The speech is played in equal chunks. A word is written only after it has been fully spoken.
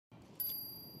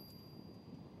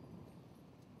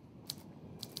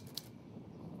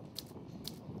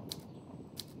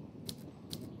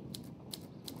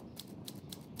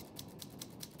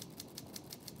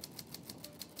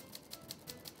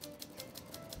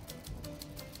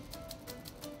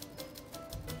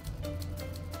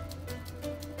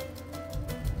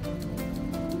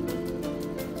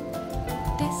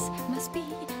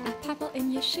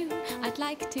a shoe? I'd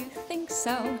like to think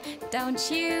so, don't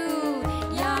you?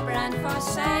 Your brand for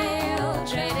sale,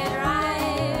 traded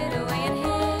right away in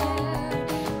here.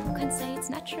 Who can say it's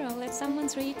natural if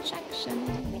someone's rejection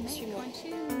makes you want to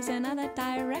choose another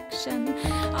direction?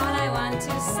 All I want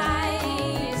to say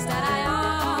is that I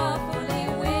awfully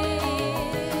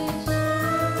wish.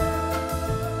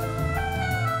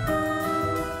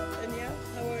 Tanja,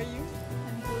 how are you?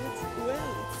 I'm good.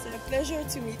 Well, it's a pleasure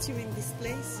to meet you in this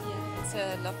place. Yeah, it's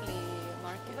a lovely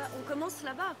market. On commence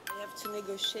là-bas. I have to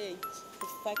negotiate the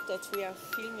fact that we are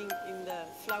filming in the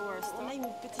flower store. On a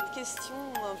une petite question,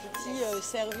 un petit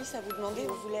service à vous demander.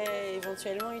 On voulait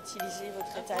éventuellement utiliser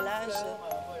votre étalage.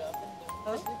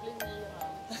 Voilà, faites du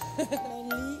plaisir.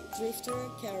 Only drifter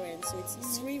Karen, so it's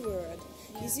 3 words.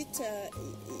 Yeah. Is it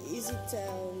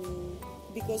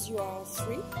because you are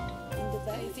 3 in the I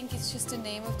band? think it's just the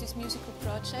name of this musical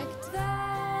project. There,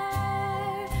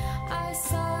 I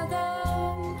saw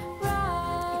them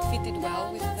It fitted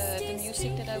well with the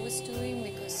music that I was doing,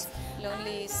 because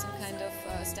lonely is some kind of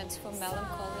stands for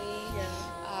melancholy,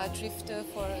 drifter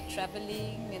for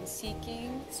traveling and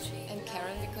seeking, and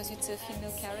Karen because it's a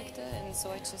female character, and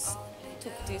so I just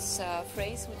took this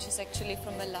phrase, which is actually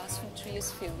from my last von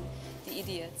Trier's film, The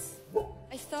Idiots.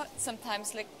 I thought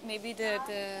sometimes like maybe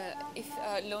if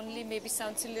lonely maybe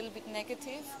sounds a little bit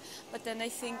negative, but then I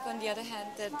think on the other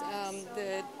hand that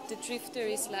the drifter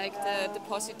is like the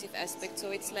positive aspect,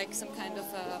 so it's like some kind of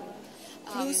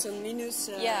Plus and minus.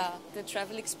 yeah, the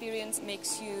travel experience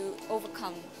makes you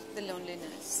overcome the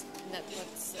loneliness. And that's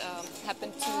what's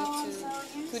happened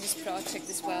to this project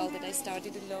as well, that I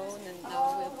started alone and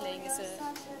now we're playing as a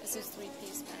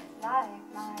 3-piece band. Like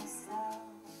myself,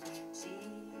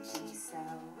 she's so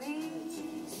weak.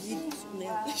 You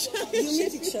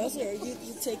meet each other, you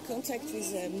take contact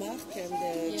with Mark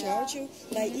and Giorgio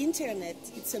by internet.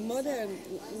 It's a modern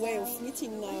way of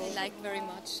meeting now. I like very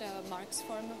much Mark's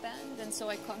former band, and so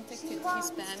I contacted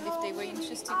his band if they were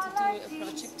interested to do a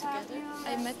project together.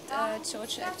 I met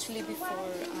Giorgio actually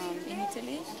before in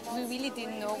Italy. We really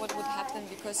didn't know what would happen,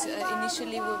 because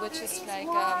initially we were just like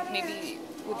maybe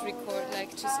would record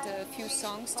like just a few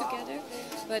songs together,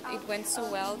 but it went so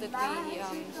well that we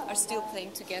are still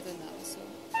playing together now. So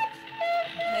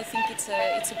and I think it's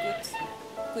a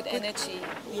good energy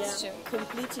mixture.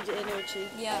 Completed energy.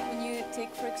 Yeah, when you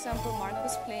take, for example, Mark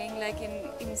was playing like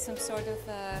in some sort of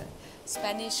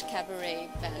Spanish cabaret,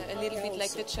 a little bit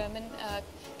like the German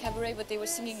cabaret, but they were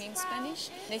singing in Spanish.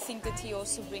 And I think that he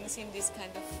also brings in this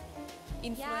kind of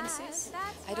influences.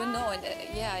 I don't know, and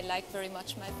I like very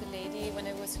much My Fair Lady when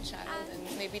I was a child,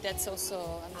 and maybe that's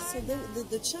also... So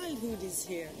the childhood is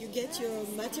here. You get your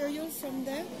material from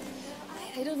there?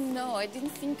 I don't know, I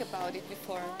didn't think about it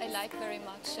before. I like very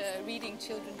much reading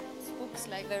children's books,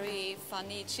 like very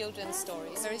funny children's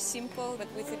stories. Very simple, but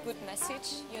with a good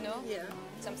message, you know? Yeah.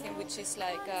 Something which is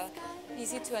like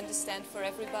easy to understand for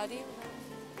everybody,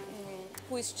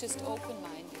 who is just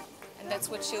open-minded. And that's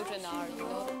what children are, you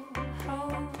know?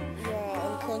 You are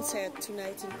on concert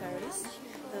tonight in Paris,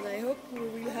 and I hope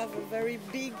we will have a very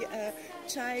big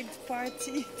child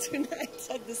party tonight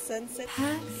at the sunset.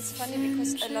 It's funny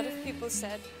because a lot of people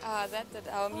said that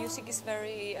our music is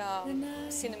very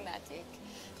cinematic,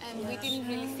 and we didn't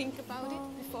really think about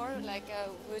it before, like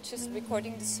we were just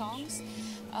recording the songs.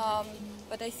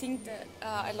 But I think that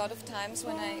a lot of times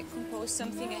when I compose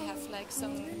something, I have like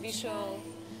some visual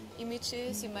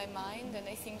images in my mind, and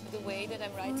I think the way that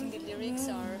I'm writing the lyrics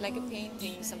are like a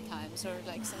painting sometimes, or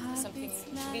like something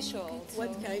visual. So.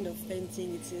 What kind of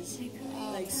painting it is?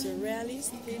 Like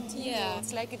surrealist painting? Yeah,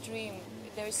 it's like a dream.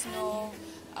 There is no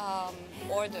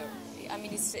order. I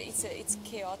mean, it's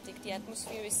chaotic. The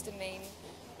atmosphere is the main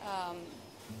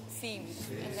theme,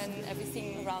 and then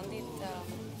everything around it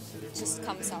just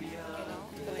comes up, you know.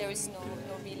 But there is no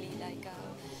really like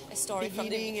a story from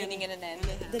the beginning and an end.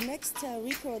 The next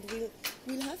record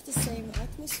will have the same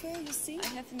atmosphere, you think? I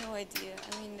have no idea.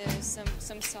 I mean, there's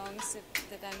some songs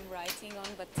that I'm writing on,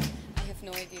 but I have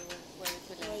no idea where it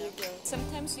will end up.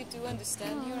 Sometimes you do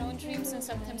understand your own dreams, and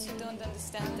sometimes you don't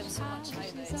understand them so much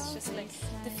either. It's just like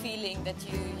the feeling that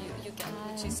you get,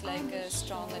 which is like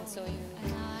strong, and so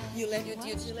you let it.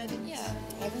 it. Yeah.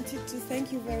 I wanted to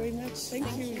thank you very much.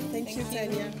 Thank you,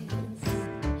 Tanja.